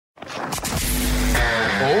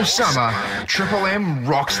All summer, Triple M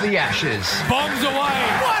rocks the Ashes. Bombs away.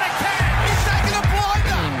 What a catch! He's taking a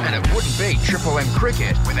blinder! And it wouldn't be Triple M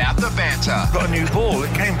cricket without the banter. Got a new ball.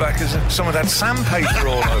 It came back as someone had sandpaper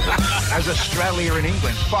all over it. As Australia and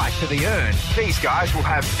England fight for the urn, these guys will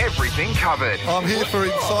have everything covered. I'm here for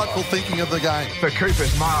insightful thinking of the game. For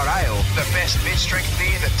Cooper's Mild Ale, the best mid-strength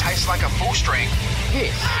beer that tastes like a full strength,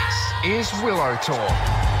 this is Willow Talk.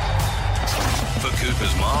 For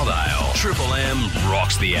Cooper's Mild Ale, Triple M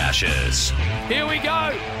rocks the Ashes. Here we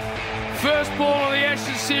go. First ball of the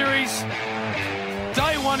Ashes series.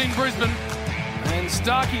 Day one in Brisbane. And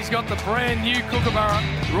Starkey's got the brand new Kookaburra,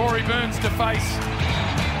 Rory Burns, to face.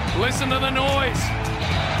 Listen to the noise.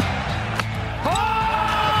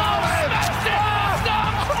 Oh! Smashed it!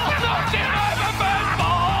 Knocked it over Burns'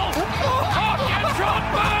 ball! Oh, get Rod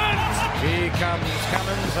Burns! Here comes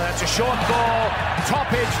Cummins. It's a short ball. Top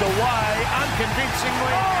edged away.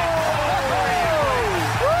 Unconvincingly.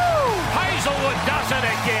 Hazelwood does it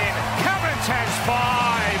again. Cummins has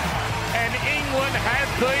 5. And England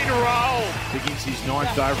have been rolled. Begins his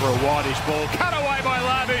 9th over a whitish ball. Cut away by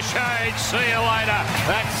Labuschagne. See you later.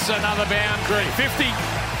 That's another boundary. 50.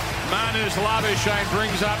 Manus Labuschagne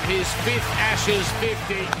brings up his 5th Ashes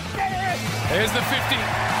 50. There's the 50.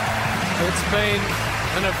 It's been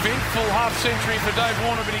an eventful half-century for Dave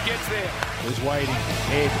Warner, but he gets there. He's waiting.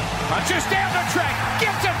 Head. Punches down the track.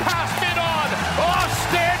 Gets it past mid-on. Oh,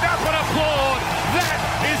 stand up and applaud. That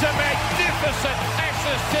is a magnificent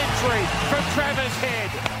Ashes century from Travis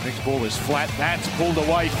Head. Next ball is flat. That's pulled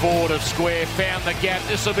away forward of square. Found the gap.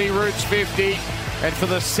 This will be Root's 50. And for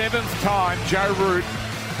the 7th time, Joe Root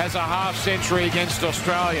has a half-century against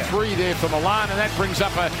Australia. 3 there for Milan, and that brings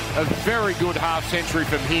up a very good half-century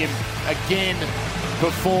from him. Again,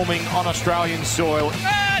 performing on Australian soil.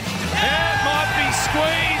 It might be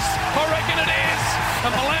squeezed. I reckon it is.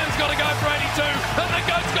 And Milan's got to go for 82. And the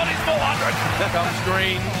goat's got his 400. Here comes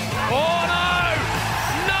Green. Oh, no!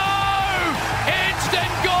 No! Edged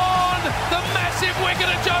and gone. The massive wicket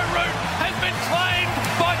of Joe Root has been claimed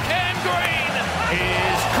by Cam Green.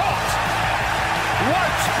 Is caught.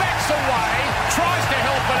 Wopes backs away. Tries to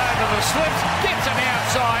help it over the slips. Gets an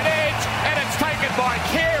outside edge. And it's taken by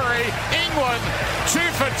Carey. England, 2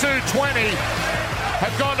 for 220.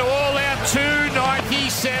 Have gone to all out 297.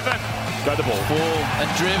 Go the ball. Full and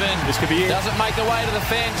driven. This could be it. Doesn't make the way to the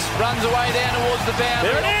fence. Runs away down towards the boundary.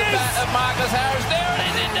 There it off is. the bat of Marcus Harris. There it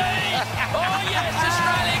is indeed. Oh yes,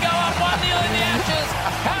 Australia go up 1-0 in the Ashes.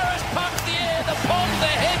 Harris pumps the air. The Poms,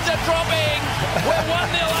 their heads are dropping. We're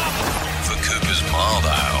 1-0 up. For Cooper's Mild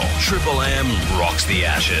Ale, Triple M rocks the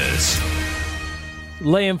Ashes.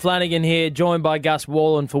 Liam Flanagan here, joined by Gus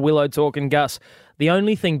Wallen for Willow Talk. And Gus, the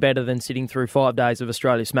only thing better than sitting through 5 days of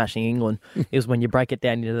Australia smashing England is when you break it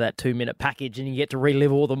down into that 2-minute package and you get to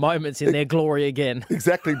relive all the moments in their glory again.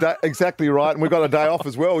 Exactly right. And we got a day off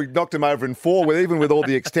as well. We knocked them over in 4, even with all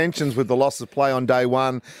the extensions, with the loss of play on day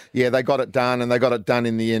 1. Yeah, they got it done, and they got it done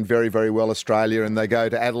in the end very, very well, Australia. And they go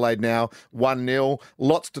to Adelaide now, 1-0.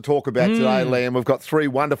 Lots to talk about today, Liam. We've got 3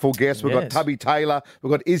 wonderful guests. We've got Tubby Taylor.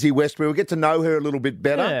 We've got Izzy Westbury. We'll get to know her a little bit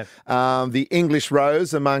better. Yeah. The English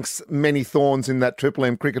Rose, amongst many thorns in that Triple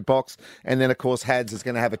M cricket box. And then, of course, Hads is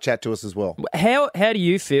going to have a chat to us as well. How do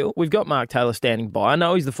you feel? We've got Mark Taylor standing by. I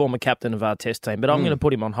know he's the former captain of our test team, but I'm going to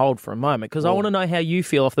put him on hold for a moment because I want to know how you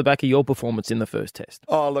feel off the back of your performance in the first test.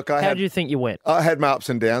 Oh, look, how do you think you went? I had my ups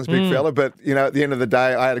and downs, big fella, but, at the end of the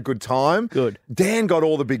day, I had a good time. Good. Dan got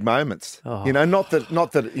all the big moments. Oh.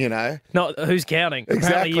 Not who's counting.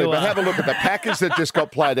 Exactly, but have a look at the package that just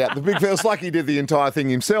got played out. The big fella's like he did the entire thing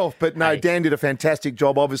himself, but no, Dan did a fantastic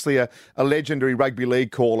job. Obviously a legendary rugby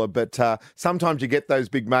league caller, but sometimes you get those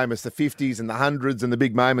big moments, the 50s and the 100s and the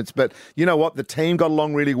big moments. But you know what? The team got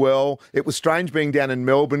along really well. It was strange being down in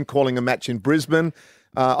Melbourne, calling a match in Brisbane.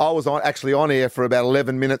 I was actually on air for about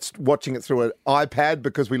 11 minutes watching it through an iPad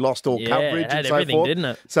because we lost all coverage and so forth. Didn't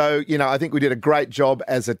it? So, I think we did a great job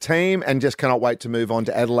as a team and just cannot wait to move on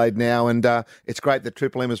to Adelaide now. And it's great that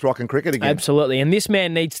Triple M is rocking cricket again. Absolutely. And this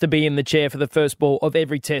man needs to be in the chair for the first ball of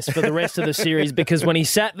every test for the rest of the series because when he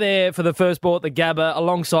sat there for the first ball at the Gabba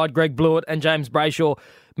alongside Greg Blewett and James Brayshaw,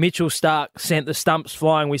 Mitchell Starc sent the stumps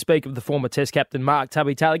flying. We speak of the former test captain, Mark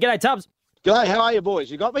Tubby Taylor. G'day, Tubbs. G'day, how are you, boys?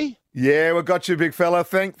 You got me? Yeah, we got you, big fella.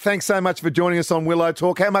 Thanks so much for joining us on Willow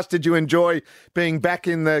Talk. How much did you enjoy being back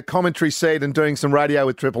in the commentary seat and doing some radio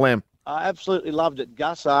with Triple M? I absolutely loved it,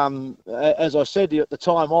 Gus. As I said to you at the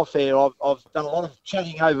time off air, I've done a lot of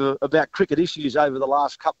chatting about cricket issues over the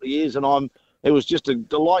last couple of years, and it was just a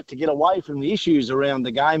delight to get away from the issues around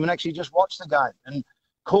the game and actually just watch the game and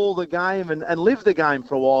call the game and live the game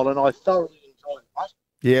for a while, and I thoroughly enjoyed it.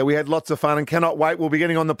 Yeah, we had lots of fun and cannot wait. We'll be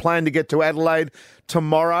getting on the plane to get to Adelaide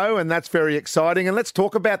tomorrow, and that's very exciting. And let's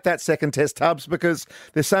talk about that second test, Tubbs, because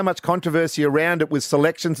there's so much controversy around it with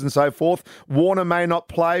selections and so forth. Warner may not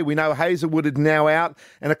play. We know Hazelwood is now out.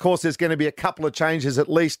 And, of course, there's going to be a couple of changes at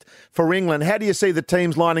least for England. How do you see the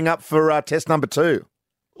teams lining up for test number 2?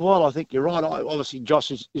 Well, I think you're right. Obviously,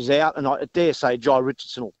 Josh is out, and I dare say Jai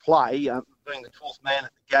Richardson will play. Being the 12th man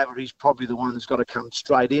at the Gabba, he's probably the one that's got to come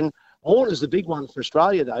straight in. Warner's the big one for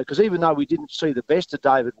Australia, though, because even though we didn't see the best of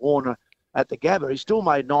David Warner at the Gabba, he still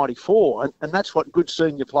made 94, and that's what good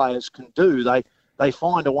senior players can do. They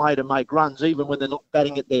find a way to make runs even when they're not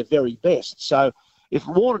batting at their very best. So if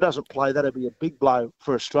Warner doesn't play, that'll be a big blow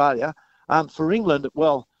for Australia. For England,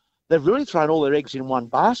 well, they've really thrown all their eggs in one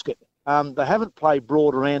basket. They haven't played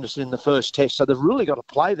Broad or Anderson in the first test, so they've really got to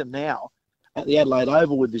play them now at the Adelaide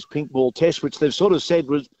Oval with this pink ball test, which they've sort of said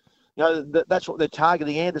was, that's what they're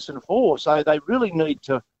targeting Anderson for. So they really need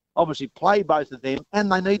to obviously play both of them,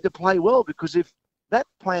 and they need to play well, because if that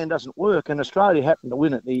plan doesn't work and Australia happen to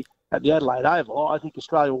win at the Adelaide Oval, I think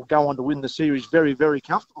Australia will go on to win the series very, very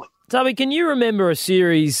comfortably. Tubby, can you remember a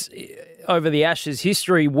series over the Ashes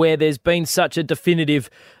history where there's been such a definitive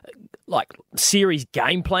series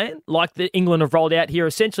game plan like that England have rolled out here,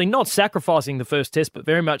 essentially not sacrificing the first test, but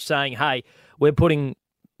very much saying, hey, we're putting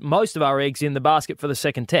most of our eggs in the basket for the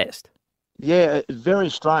second test? Yeah, very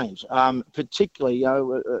strange. Particularly,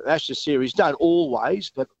 Ashes series don't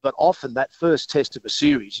always, but often that first test of a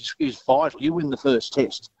series is vital. You win the first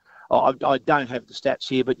test. I don't have the stats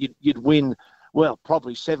here, but you'd win, well,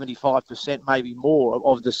 probably 75%, maybe more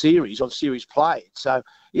of the series played. So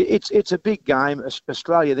it's a big game.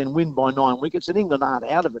 Australia then win by 9 wickets, and England aren't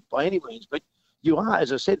out of it by any means. But you are,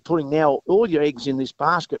 as I said, putting now all your eggs in this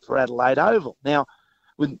basket for Adelaide Oval. Now,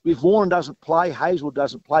 if Warren doesn't play, Hazelwood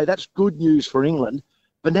doesn't play, that's good news for England.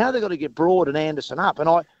 But now they've got to get Broad and Anderson up. And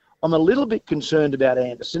I'm a little bit concerned about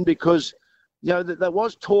Anderson because, there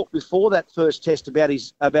was talk before that first test about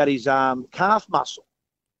his calf muscle.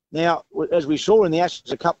 Now, as we saw in the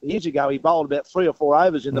Ashes a couple of years ago, he bowled about 3 or 4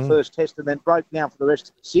 overs in the first test and then broke down for the rest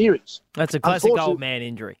of the series. That's a classic old man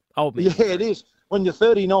injury. Yeah, it is. When you're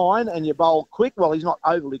 39 and you bowl quick, well, he's not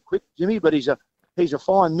overly quick, Jimmy, but he's a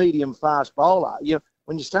fine medium-fast bowler.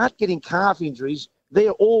 When you start getting calf injuries,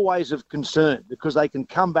 they're always of concern because they can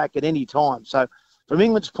come back at any time. So from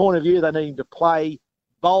England's point of view, they need him to play,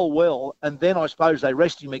 bowl well, and then I suppose they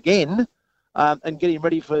rest him again and get him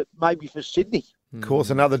ready for Sydney. Of course,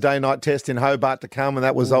 another day-night test in Hobart to come, and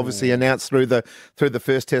that was obviously announced through the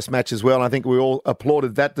first test match as well, and I think we all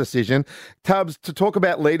applauded that decision. Tubbs, to talk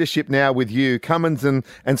about leadership now with you, Cummins and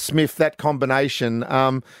Smith, that combination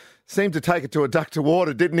seemed to take it to a duck to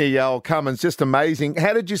water, didn't he, Cummins? Just amazing.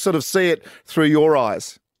 How did you sort of see it through your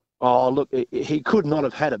eyes? Oh, look, he could not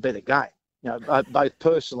have had a better game, both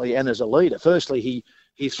personally and as a leader. Firstly,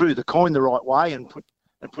 he threw the coin the right way and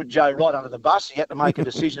put Joe right under the bus. He had to make a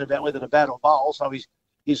decision about whether to bat or bowl, so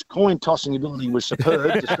his coin-tossing ability was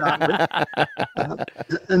superb to start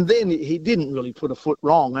with. And then he didn't really put a foot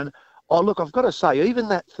wrong. And, I've got to say, even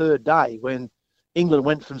that third day when England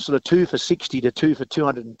went from sort of 2 for 60 to 2 for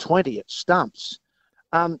 220 at stumps,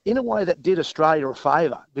 in a way that did Australia a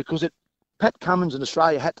favour because Pat Cummins and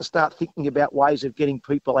Australia had to start thinking about ways of getting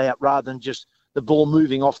people out rather than just the ball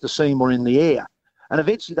moving off the seam or in the air. And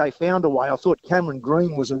eventually they found a way. I thought Cameron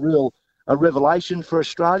Green was a revelation for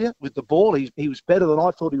Australia with the ball. He was better than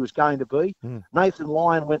I thought he was going to be. Nathan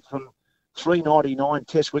Lyon went from 399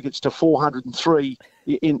 test wickets to 403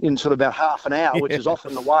 in sort of about half an hour, which is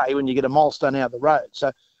often the way when you get a milestone out of the road. So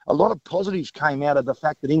a lot of positives came out of the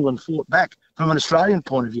fact that England fought back from an Australian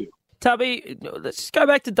point of view. Tubby, let's just go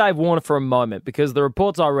back to Dave Warner for a moment, because the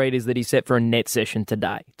reports I read is that he's set for a net session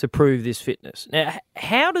today to prove this fitness. Now,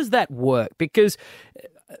 how does that work? Because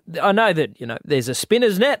I know that, there's a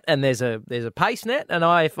spinner's net and there's a pace net, and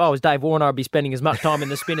if I was Dave Warner, I'd be spending as much time in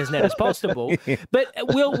the spinner's net as possible. But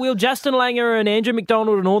will Justin Langer and Andrew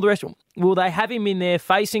McDonald and all the rest, will they have him in there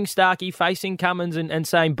facing Starkey, facing Cummins and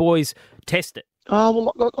saying, boys, test it? Oh,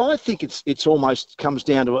 well, look, I think it's almost comes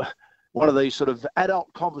down to one of these sort of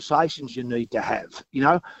adult conversations you need to have.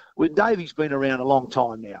 Davey's been around a long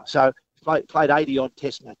time now, so played 80-odd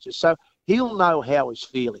test matches. So he'll know how he's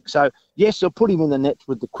feeling. So, yes, they'll put him in the net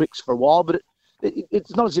with the quicks for a while, but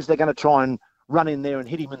it's not as if they're going to try and run in there and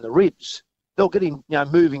hit him in the ribs. They'll get him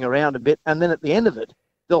moving around a bit, and then at the end of it,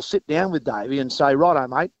 they'll sit down with Davey and say, righto,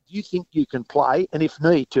 mate, do you think you can play? And if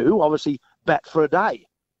need to, obviously bat for a day.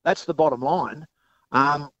 That's the bottom line,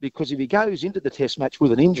 because if he goes into the test match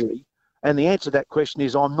with an injury, and the answer to that question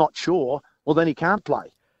is, I'm not sure, well, then he can't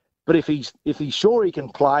play. But if he's sure he can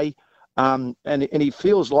play, and he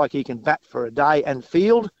feels like he can bat for a day. And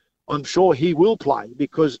Field, I'm sure he will play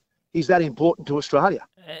because he's that important to Australia.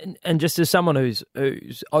 And just as someone who's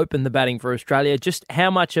opened the batting for Australia, just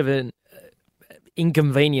how much of an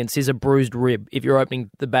inconvenience is a bruised rib if you're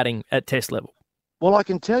opening the batting at Test level? Well, I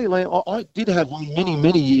can tell you, Liam, I did have one many,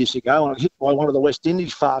 many years ago, and I hit by one of the West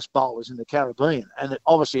Indies fast bowlers in the Caribbean, and it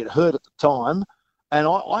hurt at the time, and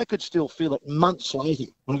I could still feel it months later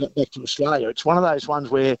when I got back to Australia. It's one of those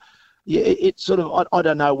ones where it sort of, I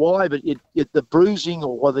don't know why, but the bruising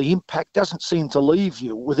or the impact doesn't seem to leave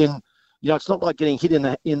you within, it's not like getting hit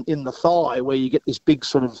in the thigh where you get this big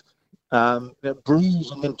sort of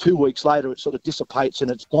bruise, and then 2 weeks later it sort of dissipates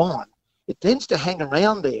and it's gone. It tends to hang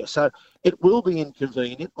around there, so it will be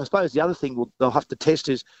inconvenient. I suppose the other thing they'll have to test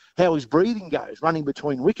is how his breathing goes, running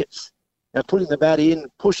between wickets, putting the bat in,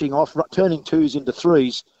 pushing off, turning twos into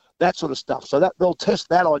threes, that sort of stuff. So they'll test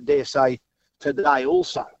that, I dare say, today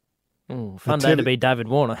also. Fun day to be David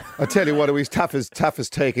Warner. I tell you what, he's tough as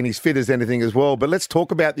teak and he's fit as anything as well. But let's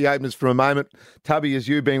talk about the openers for a moment. Tubby, as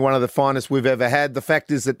you being one of the finest we've ever had, the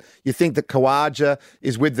fact is that you think that Khawaja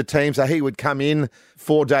is with the team, so he would come in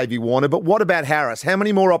for Davey Warner. But what about Harris? How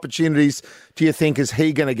many more opportunities do you think is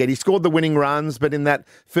he going to get? He scored the winning runs, but in that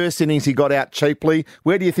first innings he got out cheaply.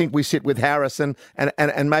 Where do you think we sit with Harris and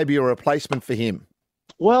maybe a replacement for him?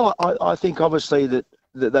 Well, I think obviously that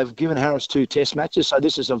they've given Harris 2 Test matches, so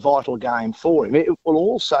this is a vital game for him. It will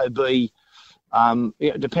also be,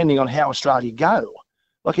 depending on how Australia go.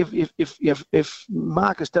 Like if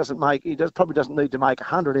Marcus doesn't make, probably doesn't need to make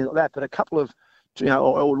 100 in that, but a couple of,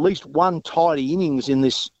 or at least one tidy innings in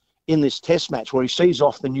this Test match where he sees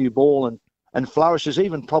off the new ball and flourishes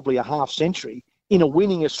even probably a half century in a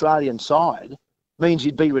winning Australian side means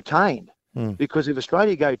he'd be retained. Because if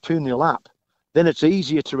Australia go 2-0 up, then it's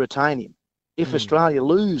easier to retain him. If Australia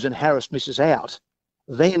lose and Harris misses out,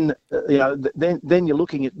 then then you're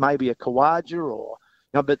looking at maybe a Khawaja or,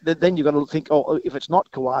 but then you've got to think, if it's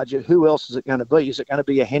not Khawaja, who else is it going to be? Is it going to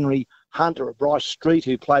be a Henry Hunt or a Bryce Street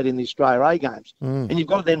who played in the Australia A games? And you've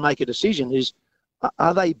got to then make a decision: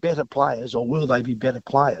 are they better players or will they be better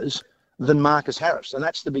players than Marcus Harris? And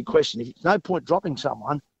that's the big question. There's no point dropping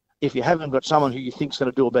someone if you haven't got someone who you think's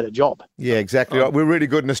going to do a better job. Yeah, exactly right. We're really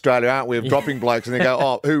good in Australia, aren't we, of dropping blokes and they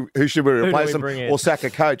go, who should we replace them or sack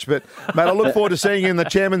a coach? But, mate, I look forward to seeing you in the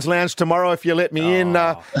Chairman's Lounge tomorrow if you let me in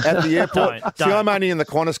at the airport. See, I'm only in the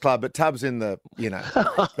Qantas Club, but Tubbs in the,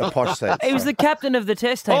 the posh seats. He was the captain of the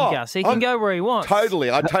Test team, Gus. He can go where he wants.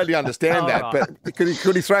 Totally. I totally understand that. Right. But could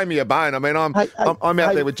he throw me a bone? I mean, I'm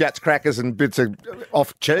out there with Jats crackers and bits of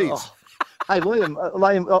off cheese. Hey,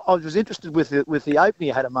 Liam, I was interested with the opening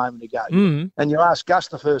you had a moment ago, and you asked Gus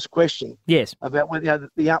the first question. Yes. About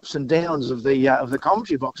the ups and downs of the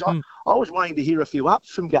commentary box. I was waiting to hear a few ups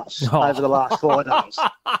from Gus over the last 4 days.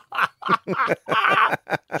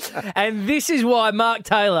 And this is why Mark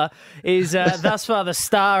Taylor is thus far the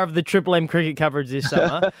star of the Triple M cricket coverage this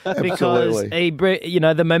summer. Because he,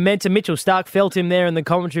 the momentum. Mitchell Starc felt him there in the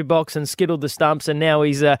commentary box and skittled the stumps, and now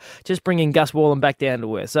he's just bringing Gus Wallen back down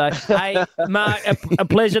to earth. So, hey, Mark, a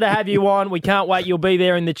pleasure to have you on. We can't wait. You'll be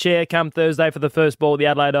there in the chair come Thursday for the first ball at the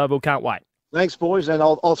Adelaide Oval. Can't wait. Thanks, boys, and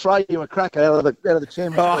I'll throw you a cracker out of the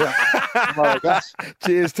chairman.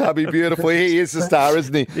 Cheers, Tubby. Beautiful. He is the star,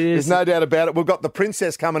 isn't he? There's no doubt about it. We've got the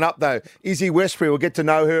princess coming up, though. Izzy Westbury. We'll get to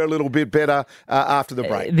know her a little bit better after the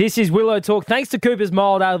break. This is Willow Talk. Thanks to Cooper's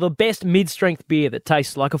Mild Ale, the best mid-strength beer that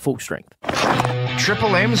tastes like a full strength.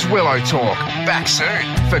 Triple M's Willow Talk. Back soon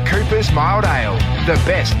for Cooper's Mild Ale, the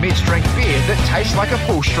best mid-strength beer that tastes like a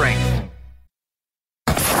full strength.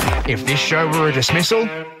 If this show were a dismissal,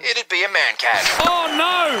 it'd be a man cave. Oh,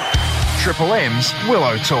 no! Triple M's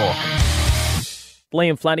Willow Talk.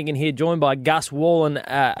 Liam Flanagan here, joined by Gus Wallen,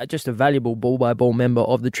 just a valuable ball-by-ball member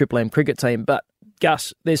of the Triple M cricket team. But,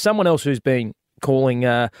 Gus, there's someone else who's been calling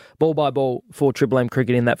ball-by-ball for Triple M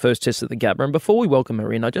cricket in that first test at the Gabba. And before we welcome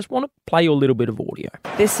her in, I just want to play you a little bit of audio.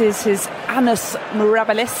 This is his Annus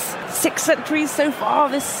Mirabilis. 6 centuries so far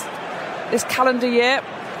this calendar year.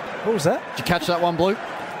 What was that? Did you catch that one, Blue?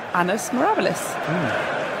 Annus Mirabilis.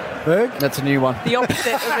 Berg? That's a new one. The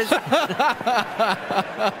opposite of his...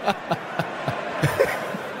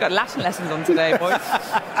 Got Latin lessons on today, boys.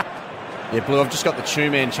 Yeah, Blue, I've just got the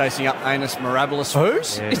two-man chasing up Anus Mirabilis.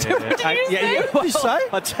 Who's? Yeah. What did you say?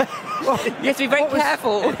 You have to be very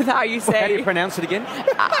careful with how you say. How do you pronounce it again?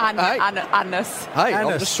 Anus. Hey,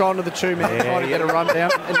 I'm just trying to the two-man, trying to get a rundown.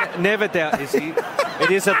 Never doubt, Izzy.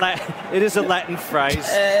 It is a Latin phrase.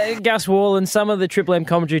 Gus Wallen, some of the Triple M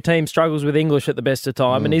commentary team struggles with English at the best of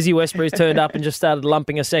time, and Izzy Westbury's turned up and just started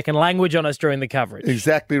lumping a second language on us during the coverage.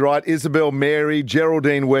 Exactly right. Isabel Mary,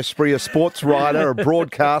 Geraldine Westbury, a sports writer, a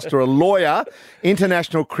broadcaster, a lawyer,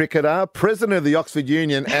 international cricketer, president of the Oxford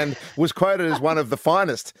Union, and was quoted as one of the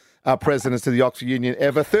finest presidents of the Oxford Union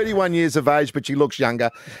ever. 31 years of age, but she looks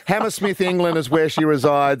younger. Hammersmith, England is where she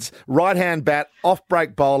resides. Right-hand bat,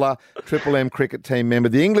 off-break bowler, Triple M cricket team member.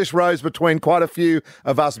 The English rose between quite a few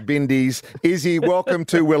of us bindies. Izzy, welcome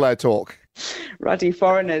to Willow Talk. Ruddy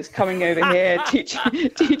foreigners coming over here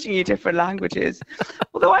teaching you different languages.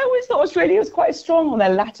 Although I always thought Australia was quite strong on their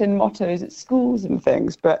Latin mottos at schools and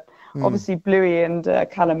things, but obviously Bluey and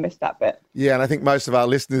Callum missed that bit. Yeah, and I think most of our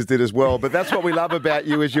listeners did as well. But that's what we love about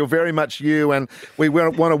you, is you're very much you, and we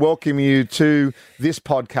want to welcome you to this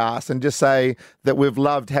podcast and just say that we've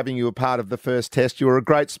loved having you a part of the first test. You were a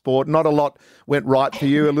great sport. Not a lot went right for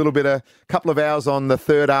you. A couple of hours on the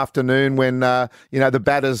third afternoon when the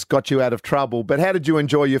batters got you out of trouble. But how did you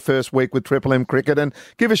enjoy your first week with Triple M cricket? And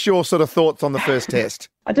give us your sort of thoughts on the first test.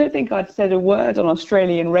 I don't think I'd said a word on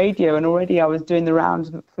Australian radio, and already I was doing the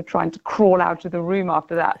rounds for trying to crawl out of the room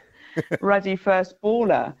after that Ruddy first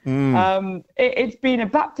bauler. It's been a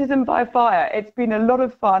baptism by fire. It's been a lot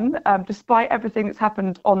of fun, despite everything that's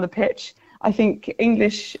happened on the pitch. I think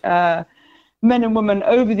English men and women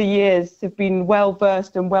over the years have been well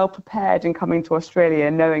versed and well prepared in coming to Australia,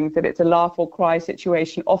 knowing that it's a laugh or cry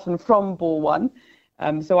situation, often from ball one.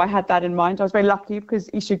 So I had that in mind. I was very lucky because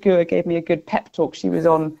Isha Guha gave me a good pep talk. She was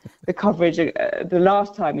on the coverage the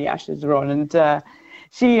last time the Ashes were on, and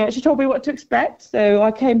she told me what to expect. So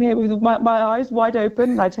I came here with my eyes wide open,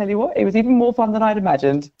 and I tell you what, it was even more fun than I'd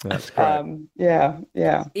imagined. That's great.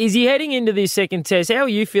 Yeah. Is he heading into this second test? How are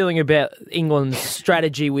you feeling about England's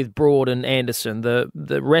strategy with Broad and Anderson?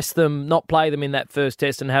 The rest them, not play them in that first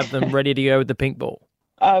test and have them ready to go with the pink ball?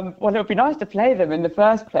 Well, it would be nice to play them in the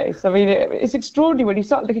first place. I mean, it's extraordinary when you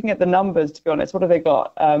start looking at the numbers, to be honest. What have they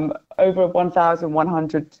got? Over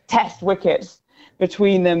 1,100 test wickets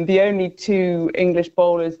between them. The only two English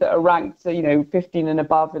bowlers that are ranked, 15 and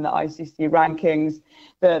above in the ICC rankings.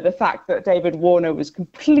 The fact that David Warner was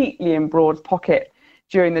completely in Broad's pocket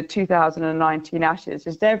during the 2019 Ashes,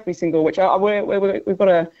 just every single, which we've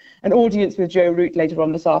got an audience with Joe Root later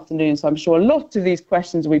on this afternoon, so I'm sure a lot of these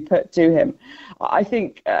questions we put to him. I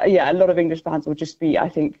think, a lot of English fans will just be,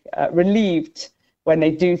 relieved when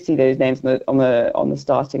they do see those names on the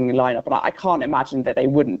starting lineup, and I can't imagine that they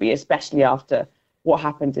wouldn't be, especially after what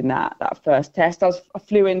happened in that first test. I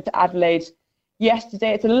flew into Adelaide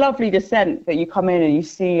yesterday. It's a lovely descent that you come in and you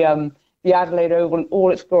see the Adelaide Oval in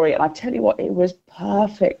all its glory. And I tell you what, it was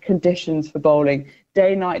perfect conditions for bowling.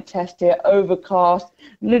 Day-night test here, overcast,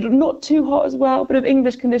 not too hot as well, but of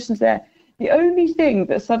English conditions there. The only thing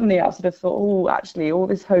that suddenly I sort of thought, actually, all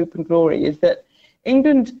this hope and glory is that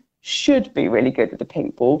England should be really good with the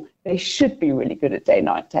pink ball. They should be really good at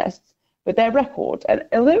day-night tests. But their record, and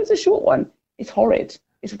although it's a short one, it's horrid.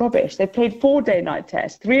 It's rubbish. They've played 4 day-night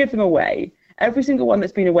tests, 3 of them away. Every single one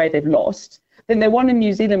that's been away, they've lost. Then their one in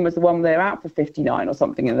New Zealand was the one where they were out for 59 or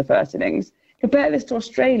something in the first innings. Compare this to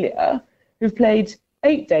Australia, who've played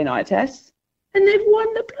 8 day-night tests, and they've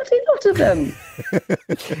won the bloody lot of them.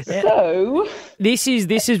 So this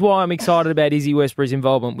is why I'm excited about Izzy Westbury's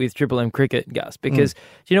involvement with Triple M cricket, Gus, because do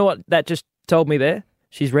you know what that just told me there?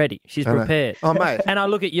 She's ready. She's prepared. Oh, mate. And I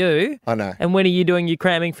look at you. I know. And when are you doing your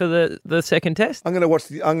cramming for the second test? I'm going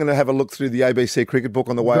to have a look through the ABC cricket book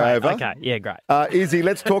on the way over. Okay. Yeah, great. Izzy,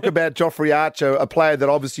 let's talk about Jofra Archer, a player that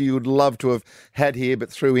obviously you would love to have had here,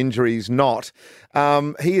 but through injuries not.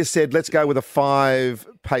 He has said, let's go with a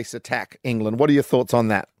 5-pace attack, England. What are your thoughts on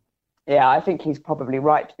that? Yeah, I think he's probably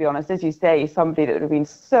right, to be honest. As you say, he's somebody that would have been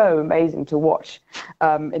so amazing to watch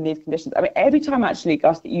in these conditions. I mean, every time, actually,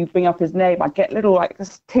 Gus, that you bring up his name, I get little,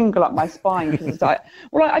 this tingle up my spine. Because it's like,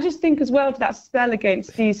 I just think as well to that spell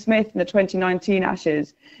against Steve Smith in the 2019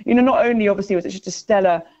 Ashes. Not only, obviously, was it just a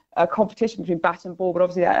stellar competition between bat and ball, but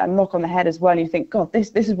obviously a knock on the head as well. And you think, God, this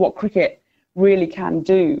is what cricket really can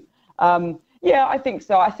do. Yeah, I think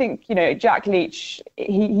so. I think, Jack Leach,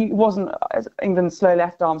 he wasn't England's slow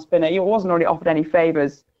left arm spinner. He wasn't really offered any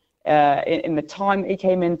favours in the time he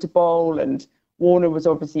came in to bowl, and Warner was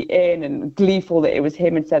obviously in and gleeful that it was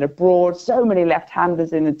him instead of Broad. So many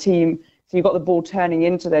left-handers in the team So you've got the ball turning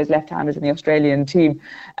into those left-handers in the Australian team.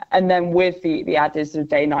 And then with the added sort of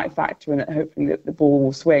day-night factor and hoping that the ball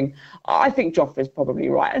will swing, I think Joffrey's probably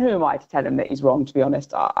right. And who am I to tell him that he's wrong, to be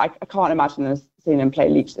honest? I can't imagine seeing him play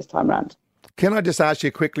Leach this time round. Can I just ask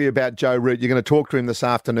you quickly about Joe Root? You're going to talk to him this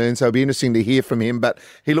afternoon, so it'll be interesting to hear from him. But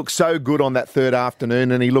he looked so good on that third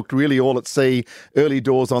afternoon, and he looked really all at sea early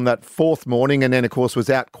doors on that fourth morning, and then, of course,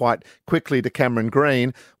 was out quite quickly to Cameron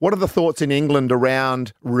Green. What are the thoughts in England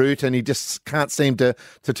around Root? And he just can't seem to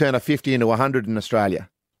turn a 50 into 100 in Australia.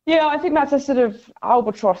 Yeah, I think that's a sort of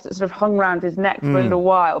albatross that sort of hung around his neck for a little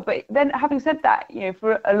while. But then, having said that,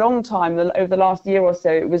 for a long time, over the last year or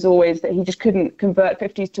so, it was always that he just couldn't convert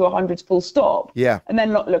 50s to 100s full stop. Yeah. And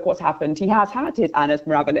then look what's happened. He has had his Annus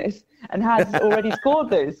Mirabilis and has already scored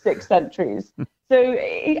those 6 centuries. So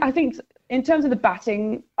I think in terms of the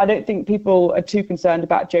batting, I don't think people are too concerned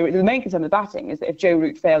about Joe Root. The main concern of the batting is that if Joe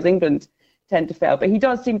Root fails, England tend to fail. But he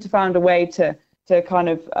does seem to find a way to kind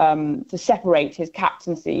of to separate his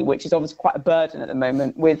captaincy, which is obviously quite a burden at the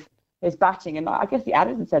moment, with his batting. And I guess the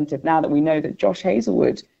added incentive now that we know that Josh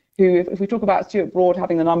Hazlewood, who, if we talk about Stuart Broad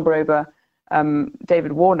having the number over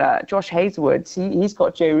David Warner, Josh Hazlewood, he's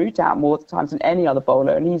got Joe Root out more at times than any other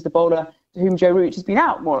bowler, and he's the bowler to whom Joe Root has been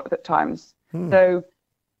out more at times. So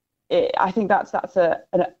I think that's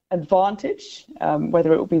an advantage.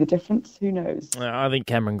 Whether it will be the difference, who knows? I think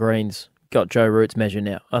Cameron Green's got Joe Root's measure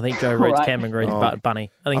now. I think Joe Root's Right. Cameron Green's bunny.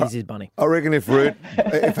 I think he's his bunny. I reckon if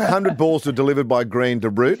 100 balls were delivered by Green to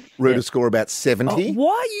Root would score about 70. Why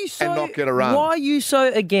are you so... And not get a run. Why are you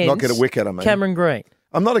so against... Not get a wicket, I mean. Cameron Green?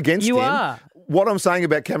 I'm not against him. You are. What I'm saying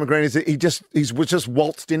about Cameron Green is that he was just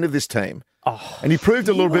waltzed into this team. And he proved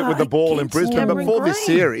a little bit with the ball in Brisbane. Cameron But for this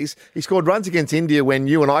Green. series, he scored runs against India when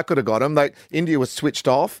you and I could have got him. India was switched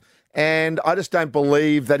off. And I just don't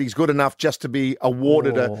believe that he's good enough just to be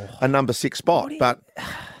awarded a number 6 spot. But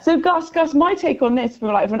So Gus, my take on this from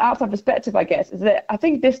an outside perspective, I guess, is that I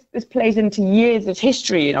think this plays into years of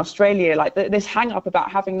history in Australia, like this hang-up about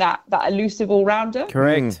having that elusive all-rounder.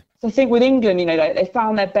 Correct. So I think with England, they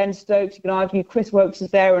found their Ben Stokes. You can argue Chris Woakes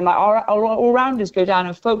is there, and our all-rounders go down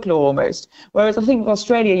in folklore almost. Whereas I think with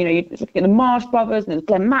Australia, you're looking at the Marsh brothers and there's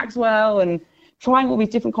Glenn Maxwell and trying all these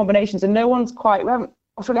different combinations, and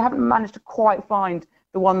Australia haven't managed to quite find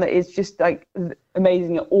the one that is just like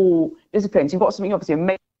amazing at all disciplines. You've got something obviously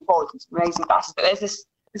amazing bowlers, amazing batters, but there's this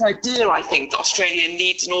idea, I think, that Australia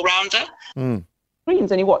needs an all-rounder.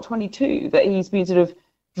 Green's only 22, that he's been sort of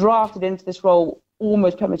drafted into this role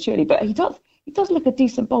almost prematurely, but he does look a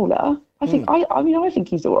decent bowler. I think I think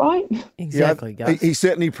he's all right. Exactly, yeah, Gus. he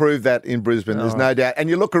certainly proved that in Brisbane. There's no doubt. And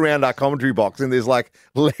you look around our commentary box, and there's like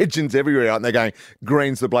legends everywhere, and they're going,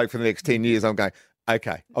 "Green's the bloke for the next 10 years." I'm going,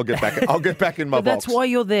 okay, I'll get back in my But box. that's why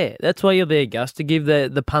you're there. That's why you're there, Gus, to give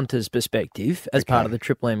the punters' perspective as part of the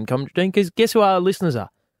Triple M commentary team. Because guess who our listeners are?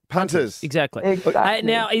 Punters. Exactly.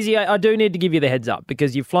 Now, Izzy, I do need to give you the heads up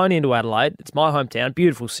because you've flown into Adelaide. It's my hometown,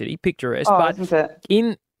 beautiful city, picturesque. But Isn't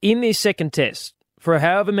it? in this second test, for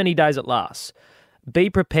however many days it lasts, be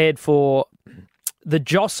prepared for the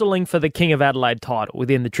jostling for the King of Adelaide title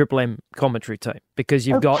within the Triple M commentary team because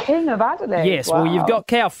you've got King of Adelaide. Yes, wow. well, you've got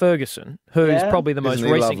Cal Ferguson, who is Yeah. probably the most Isn't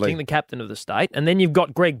he recent lovely? king, the captain of the state, and then you've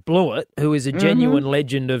got Greg Blewett, who is a genuine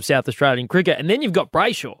legend of South Australian cricket, and then you've got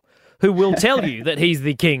Brayshaw, who will tell you that he's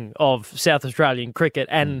the king of South Australian cricket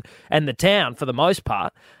and the town for the most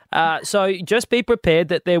part. So just be prepared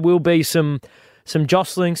that there will be some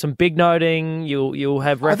jostling, some big noting. You'll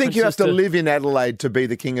have I references think you have to live in Adelaide to be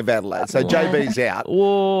the King of Adelaide. So JB's out.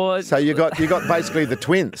 So you got basically the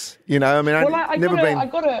twins. I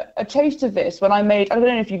got a taste of this when I don't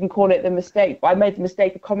know if you can call it the mistake, but I made the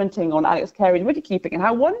mistake of commenting on Alex Carey's wicket keeping and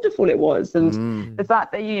how wonderful it was, and the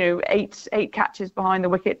fact that eight catches behind the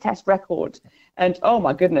wicket test record, and oh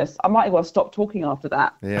my goodness, I might as well stop talking after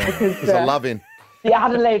that. Yeah, because there's a love in. The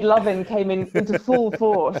Adelaide loving came into full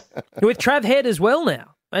force. With Trav Head as well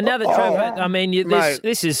now. And now that Trav, I mean,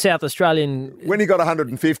 this is South Australian. When he got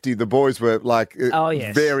 150, the boys were like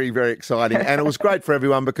very, very exciting. And it was great for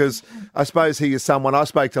everyone because I suppose he is someone. I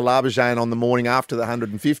spoke to Labuschagne on the morning after the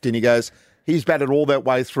 150 and he goes, he's batted all that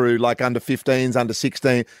way through like under 15s, under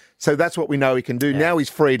 16. So that's what we know he can do. Yeah. Now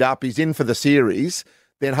he's freed up. He's in for the series.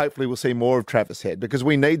 Then hopefully we'll see more of Travis Head because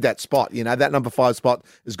we need that spot. That number 5 spot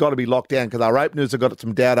has got to be locked down because our openers have got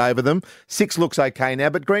some doubt over them. 6 looks okay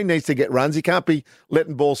now, but Green needs to get runs. He can't be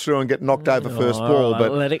letting balls through and get knocked over first ball.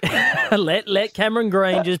 But let Cameron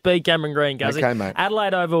Green just be Cameron Green, Guzzy. Okay, mate.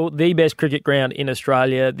 Adelaide Oval, the best cricket ground in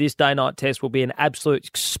Australia. This day-night test will be an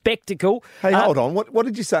absolute spectacle. Hey, hold on. What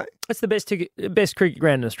did you say? That's the best cricket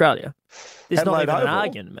ground in Australia. There's not even an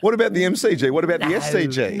argument. What about the MCG? What about the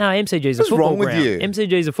SCG? No, MCG's a football ground. What's wrong with you?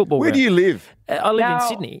 MCG's a football ground. Where do you live? I live in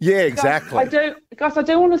Sydney. Yeah, exactly. I don't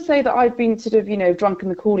want to say that I've been sort of, drunk in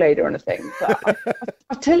the Kool-Aid or anything. But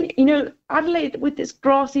I tell you, Adelaide with this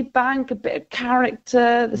grassy bank, a bit of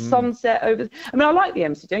character, the sunset over. I mean, I like the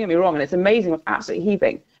MCG. Don't get me wrong, and it's amazing. It's absolutely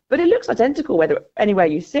heaving. But it looks identical anywhere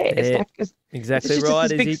you sit. It's like exactly it's just right.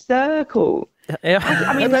 This big circle. I mean,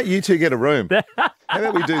 how about you two get a room? How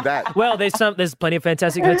about we do that? Well, there's plenty of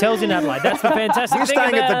fantastic hotels in Adelaide. That's the fantastic You're thing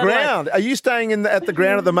staying about at the ground. Are you staying at the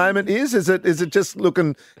ground at the moment? Is it just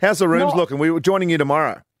looking? How's the rooms looking? We were joining you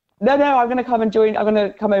tomorrow. No, I'm going to come and join. I'm going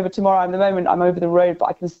to come over tomorrow. At the moment, I'm over the road, but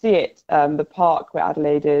I can see it. The park where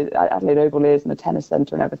Adelaide Oval is, and the tennis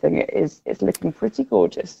centre and everything. It's looking pretty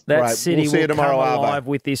gorgeous. That city will come alive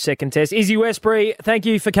with this second test. Izzy Westbury, thank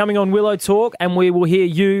you for coming on Willow Talk, and we will hear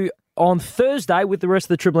you on Thursday with the rest of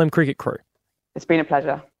the Triple M cricket crew. It's been a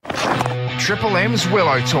pleasure. Triple M's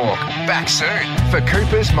Willow Talk, back soon for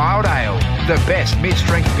Cooper's Mild Ale, the best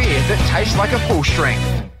mid-strength beer that tastes like a full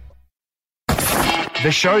strength.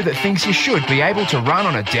 The show that thinks you should be able to run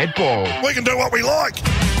on a dead ball. We can do what we like.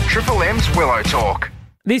 Triple M's Willow Talk.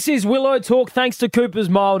 This is Willow Talk, thanks to Cooper's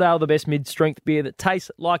Mild Ale, the best mid-strength beer that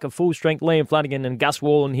tastes like a full-strength. Liam Flanagan and Gus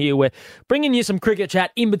Wallen here. We're bringing you some cricket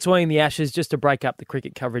chat in between the Ashes just to break up the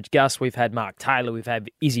cricket coverage. Gus, we've had Mark Taylor, we've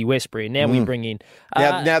had Izzy Westbury, and now we bring in...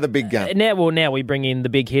 now the big gun. Now we bring in the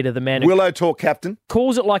big hitter, the man who... Willow Talk captain.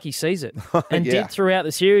 Calls it like he sees it and did throughout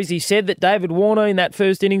the series. He said that David Warner in that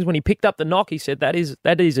first innings, when he picked up the knock, he said that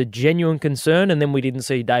is a genuine concern, and then we didn't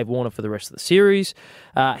see Dave Warner for the rest of the series.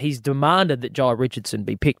 He's demanded that Jai Richardson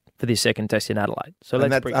be picked for this second test in Adelaide. So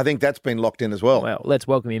I think that's been locked in as well. Well, let's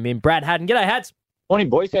welcome him in. Brad Haddon. G'day, Hads. Morning,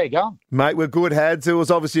 boys. How you going? Mate, we're good, Hads. It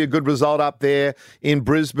was obviously a good result up there in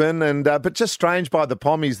Brisbane, and but just strange by the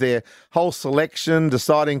Pommies, their whole selection,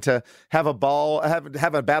 deciding to have a bowl,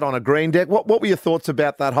 have a bat on a green deck. What were your thoughts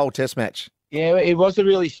about that whole test match? Yeah, it was a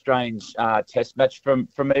really strange test match from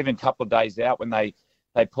even a couple of days out when they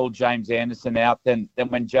pulled James Anderson out. Then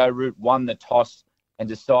when Joe Root won the toss and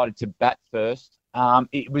decided to bat first,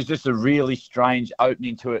 it was just a really strange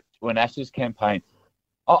opening to an Ashes campaign.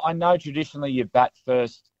 I know traditionally you bat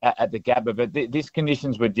first at the Gabba, but these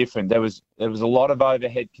conditions were different. There was a lot of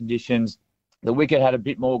overhead conditions. The wicket had a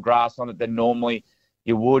bit more grass on it than normally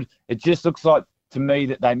you would. It just looks like to me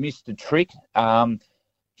that they missed a trick, trying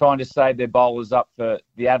to save their bowlers up for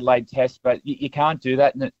the Adelaide Test, but you can't do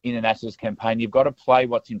that in an Ashes campaign. You've got to play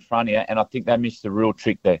what's in front of you, and I think they missed the real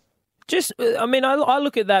trick there. I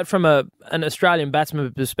look at that from an Australian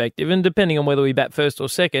batsman perspective, and depending on whether we bat first or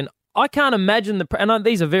second, I can't imagine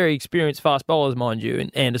these are very experienced fast bowlers, mind you, in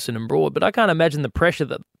Anderson and Broad, but I can't imagine the pressure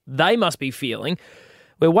that they must be feeling.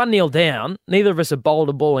 We're 1-0 down, neither of us have bowled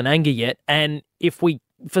a ball in anger yet, and if we,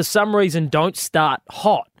 for some reason, don't start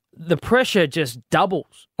hot, the pressure just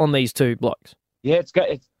doubles on these two blokes. Yeah,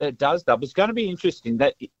 it does double. It's going to be interesting.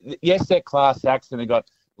 Yes, they're class acts and they've got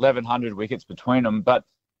 1,100 wickets between them, but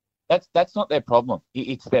that's not their problem.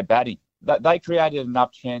 It's their batting. They created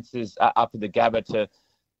enough chances up at the Gabba to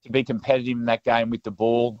be competitive in that game with the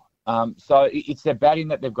ball. So it's their batting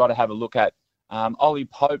that they've got to have a look at. Ollie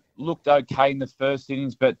Pope looked okay in the first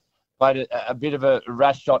innings, but played a bit of a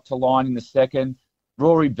rash shot to line in the second.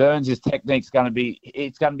 Rory Burns' technique's going to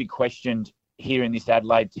be questioned here in this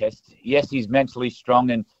Adelaide Test. Yes, he's mentally strong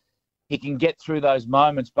and he can get through those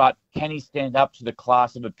moments, but can he stand up to the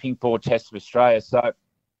class of a pink ball Test of Australia? So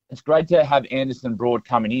it's great to have Anderson Broad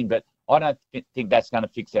coming in, but I don't think that's going to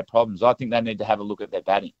fix their problems. I think they need to have a look at their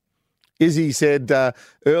batting. Izzy said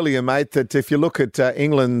earlier, mate, that if you look at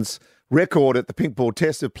England's record at the pink ball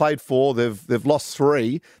Test, they've played 4, they've lost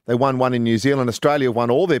 3, they won 1 in New Zealand. Australia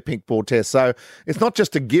won all their pink ball Tests. So it's not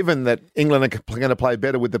just a given that England are going to play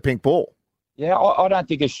better with the pink ball. Yeah, I don't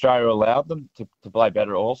think Australia allowed them to play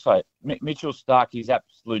better also. Mitchell Starc is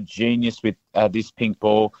absolute genius with this pink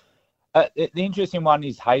ball. The interesting one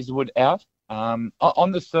is Hazlewood out.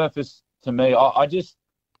 On the surface, to me, I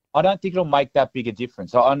don't think it'll make that big a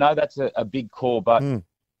difference. I know that's a big call, but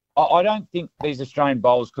I don't think these Australian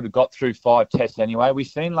bowlers could have got through 5 tests anyway. We've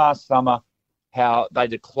seen last summer how they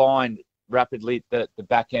declined rapidly at the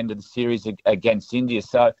back end of the series against India.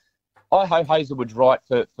 So I hope Hazlewood's right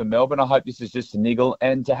for Melbourne. I hope this is just a niggle.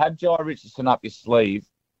 And to have Jai Richardson up your sleeve,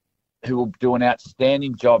 who will do an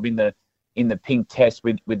outstanding job in the pink Test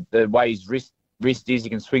with the way his wrist is, he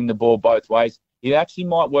can swing the ball both ways. It actually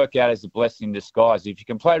might work out as a blessing in disguise. If you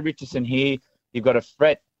can play Richardson here, you've got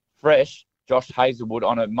a fresh Josh Hazlewood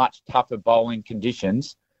on a much tougher bowling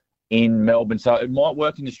conditions in Melbourne. So it might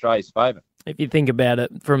work in Australia's favour. If you think about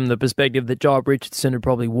it from the perspective that Joe Richardson would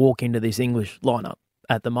probably walk into this English lineup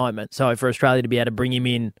at the moment. So for Australia to be able to bring him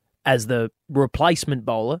in as the replacement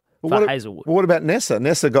bowler for Hazelwood. What about Nessa?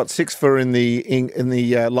 Nessa got 6 for in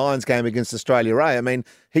the Lions game against Australia A. I mean,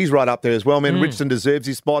 he's right up there as well. I mean, Richardson deserves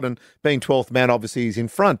his spot, and being 12th man, obviously he's in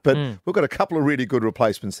front. But we've got a couple of really good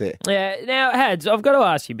replacements there. Yeah. Now, Hads, I've got to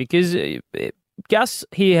ask you, because Gus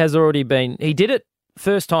here has already been... He did it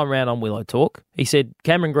first time round on Willow Talk. He said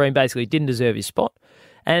Cameron Green basically didn't deserve his spot.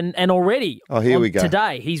 And already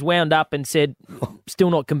today he's wound up and said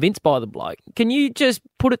still not convinced by the bloke. Can you just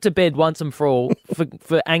put it to bed once and for all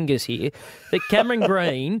for Angus here that Cameron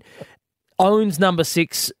Green owns number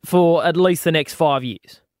 6 for at least the next 5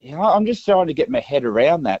 years? Yeah, I'm just trying to get my head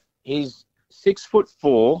around that. He's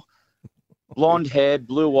 6'4", blonde haired,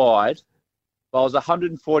 blue eyed, bowls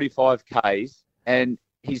 145 Ks, and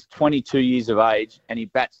he's 22 years of age, and he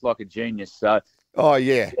bats like a genius. So. Oh,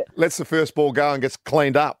 yeah. Lets the first ball go and gets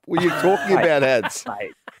cleaned up. What are you talking about, Ads?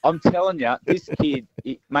 Mate, I'm telling you, this kid,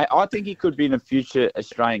 mate, I think he could be in a future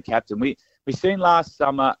Australian captain. We seen last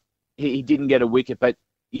summer he didn't get a wicket, but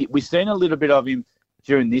we've seen a little bit of him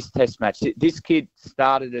during this test match. This kid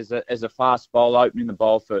started as a fast bowler, opening the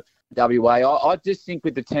bowl for WA. I just think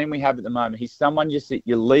with the team we have at the moment, he's someone you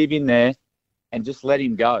leave in there and just let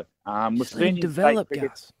him go. We've seen him develop,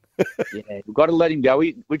 Gus. Yeah, we've got to let him go.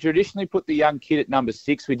 We traditionally put the young kid at number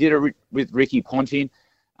 6. We did it with Ricky Ponting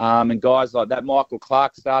and guys like that. Michael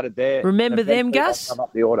Clark started there. Remember them, Gus? Come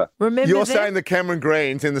up the order. You're saying that Cameron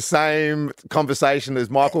Green's in the same conversation as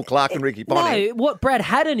Michael Clark and Ricky Ponting? No, what Brad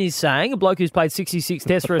Haddon is saying, a bloke who's played 66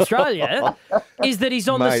 tests for Australia, is that he's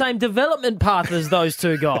on the same development path as those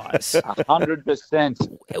two guys.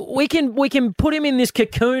 100%. We can put him in this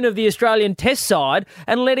cocoon of the Australian test side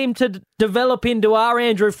and let him to develop into our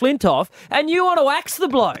Andrew Flintoff, and you want to axe the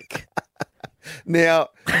bloke. Now,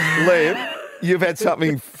 Liam... You've had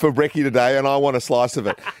something for brekkie today, and I want a slice of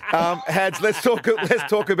it. Hads, let's talk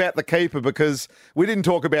about the keeper, because we didn't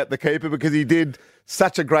talk about the keeper because he did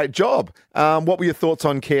such a great job. What were your thoughts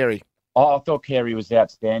on Carey? Oh, I thought Carey was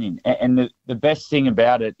outstanding. And the best thing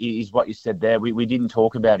about it is what you said there. We didn't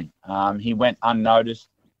talk about him. He went unnoticed.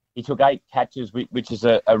 He took 8 catches, which is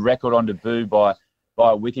a record on debut by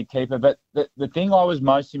a wicketkeeper. But the thing I was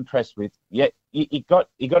most impressed with, he got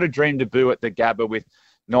a dream debut at the Gabba with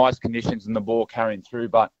nice conditions and the ball carrying through,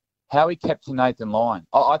 but how he kept to Nathan Lyon.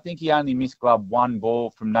 I think he only misgloved 1 ball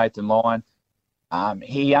from Nathan Lyon.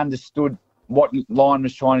 He understood what Lyon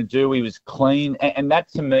was trying to do. He was clean, and that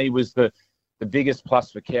to me was the biggest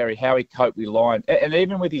plus for Carey, how he coped with Lyon. And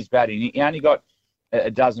even with his batting, he only got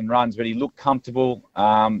a dozen runs, but he looked comfortable.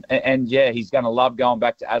 And he's going to love going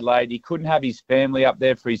back to Adelaide. He couldn't have his family up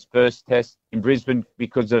there for his first test in Brisbane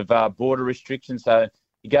because of border restrictions, so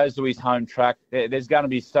he goes to his home track. There's going to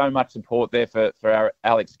be so much support there for our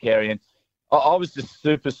Alex Carey. And I was just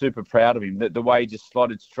super, super proud of him, the way he just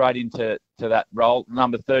slotted straight into that role,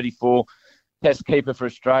 number 34, test keeper for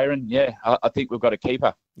Australia. And, I think we've got a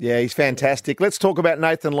keeper. Yeah, he's fantastic. Let's talk about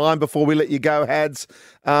Nathan Lyon before we let you go, Hads.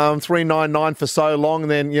 399 for so long,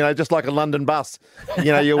 and then, just like a London bus.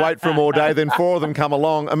 You wait for them all day, then 4 of them come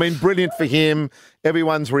along. I mean, brilliant for him.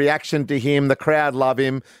 Everyone's reaction to him. The crowd love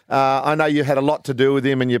him. I know you had a lot to do with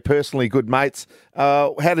him and you're personally good mates.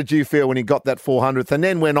 How did you feel when he got that 400th and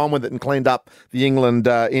then went on with it and cleaned up the England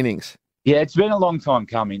innings? Yeah, it's been a long time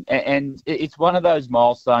coming. And it's one of those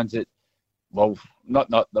milestones that, well, not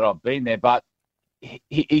that I've been there, but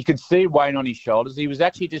he could see weighing on his shoulders. He was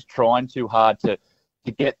actually just trying too hard to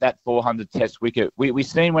get that 400 test wicket. We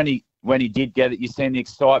seen when he did get it, you seen the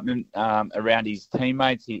excitement around his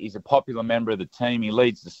teammates. He's a popular member of the team. He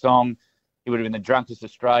leads the song. He would have been the drunkest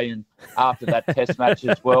Australian after that test match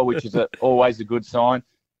as well, which is always a good sign.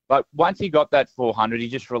 But once he got that 400, he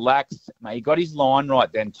just relaxed. Mate, he got his line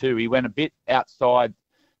right then too. He went a bit outside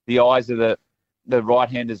the eyes of the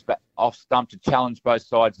right-handers off stump to challenge both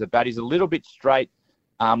sides of the bat. He's a little bit straight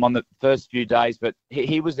on the first few days, but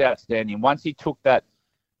he was outstanding. Once he took that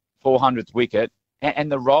 400th wicket,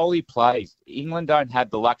 and the role he plays, England don't have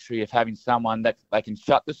the luxury of having someone that they can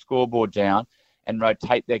shut the scoreboard down and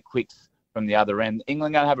rotate their quicks from the other end.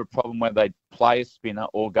 England going to have a problem whether they play a spinner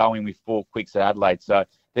or go in with 4 quicks at Adelaide. So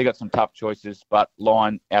they've got some tough choices, but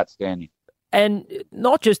Lyon, outstanding. And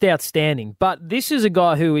not just outstanding, but this is a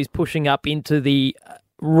guy who is pushing up into the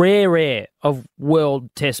rare of world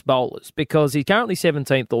test bowlers, because he's currently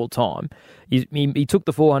 17th all time. He took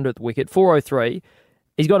the 400th wicket, 403.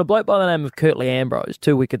 He's got a bloke by the name of Curtly Ambrose,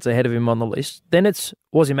 2 wickets ahead of him on the list. Then it's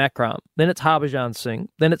Wasim Akram. Then it's Harbhajan Singh.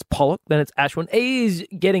 Then it's Pollock. Then it's Ashwin. He is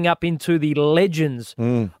getting up into the legends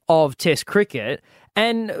of Test cricket.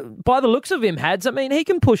 And by the looks of him, Hads, I mean, he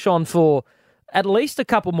can push on for at least a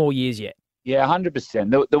couple more years yet. Yeah,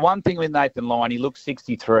 100%. The one thing with Nathan Lyon, he looks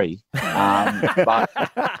 63, but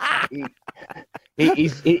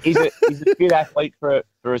he's a good athlete for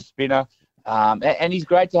a spinner, and he's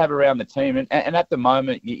great to have around the team. And at the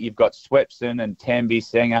moment, you've got Swepson and Tambi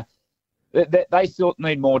Senger. They still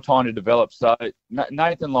need more time to develop. So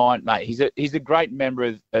Nathan Lyon, mate, he's a great member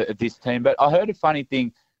of this team. But I heard a funny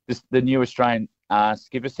thing. The new Australian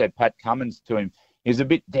skipper said, Pat Cummins, to him. He was a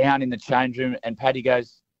bit down in the change room, and Paddy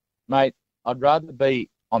goes, mate, I'd rather be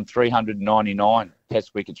on 399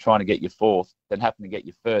 test wickets trying to get your fourth than happen to get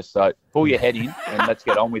your first. So pull your head in and let's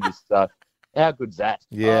get on with this. How good's that?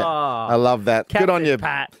 Yeah, I love that. Good on you,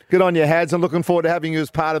 Pat. Good on you, Hads. I'm looking forward to having you as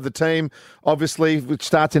part of the team. Obviously, which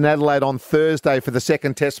starts in Adelaide on Thursday for the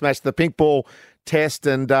second test match, the pink ball test.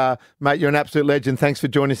 And, mate, you're an absolute legend. Thanks for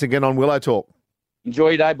joining us again on Willow Talk. Enjoy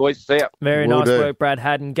your day, boys. See ya. Very nice work, Brad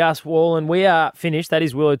Haddon. Gus Wallen, we are finished. That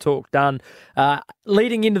is Willow Talk done.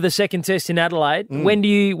 Leading into the second test in Adelaide, when do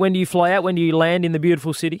you fly out? When do you land in the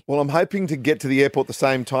beautiful city? Well, I'm hoping to get to the airport the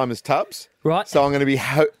same time as Tubbs. Right. So I'm going to be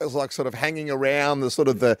sort of hanging around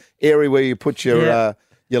the area where you put your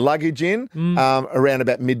luggage in around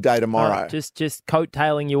about midday tomorrow. Just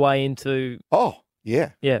coattailing your way into... Oh,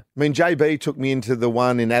 yeah. Yeah. I mean, JB took me into the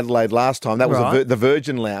one in Adelaide last time. That was the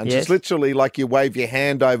Virgin Lounge. Yes. It's literally like you wave your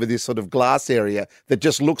hand over this sort of glass area that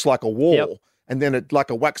just looks like a wall. And then it's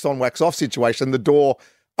like a wax on, wax off situation. The door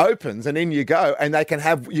opens and in you go, and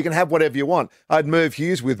you can have whatever you want. I had Merv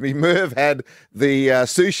Hughes with me. Merv had the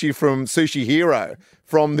sushi from Sushi Hero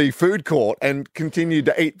from the food court and continued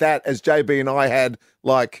to eat that as JB and I had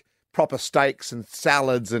like proper steaks and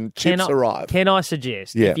salads and chips arrive. Can I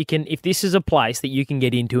suggest if this is a place that you can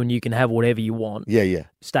get into and you can have whatever you want,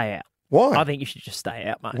 stay out. Why? I think you should just stay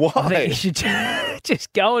out, mate. Why? I think you should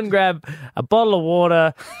just go and grab a bottle of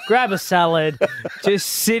water, grab a salad, just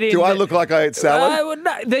sit in. Do I look like I ate salad?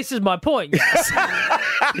 No, this is my point, yes.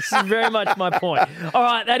 This is very much my point. All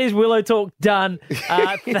right, that is Willow Talk done.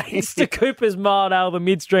 Thanks to Cooper's Mild Ale, the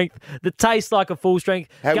mid-strength that tastes like a full strength.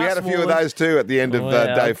 We had a few of those too at the end of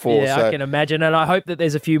day 4. Yeah, I can imagine, and I hope that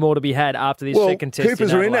there's a few more to be had after this second test.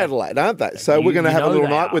 Coopers are in Adelaide, aren't they? So we're going to have a little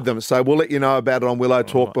night with them. So we'll let you know about it on Willow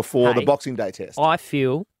Talk before the Boxing Day test. I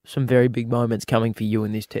feel some very big moments coming for you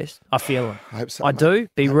in this test. I feel them. I hope so. I do.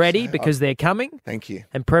 Be ready because they're coming. Thank you.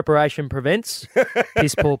 And preparation prevents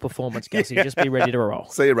piss poor performance, Gussie. Just be ready to roll.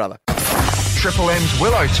 See you, brother. Triple M's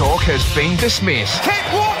Willow Talk has been dismissed.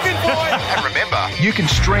 Keep walking, boy! And remember, you can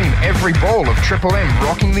stream every ball of Triple M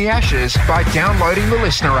rocking the Ashes by downloading the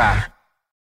Listener app.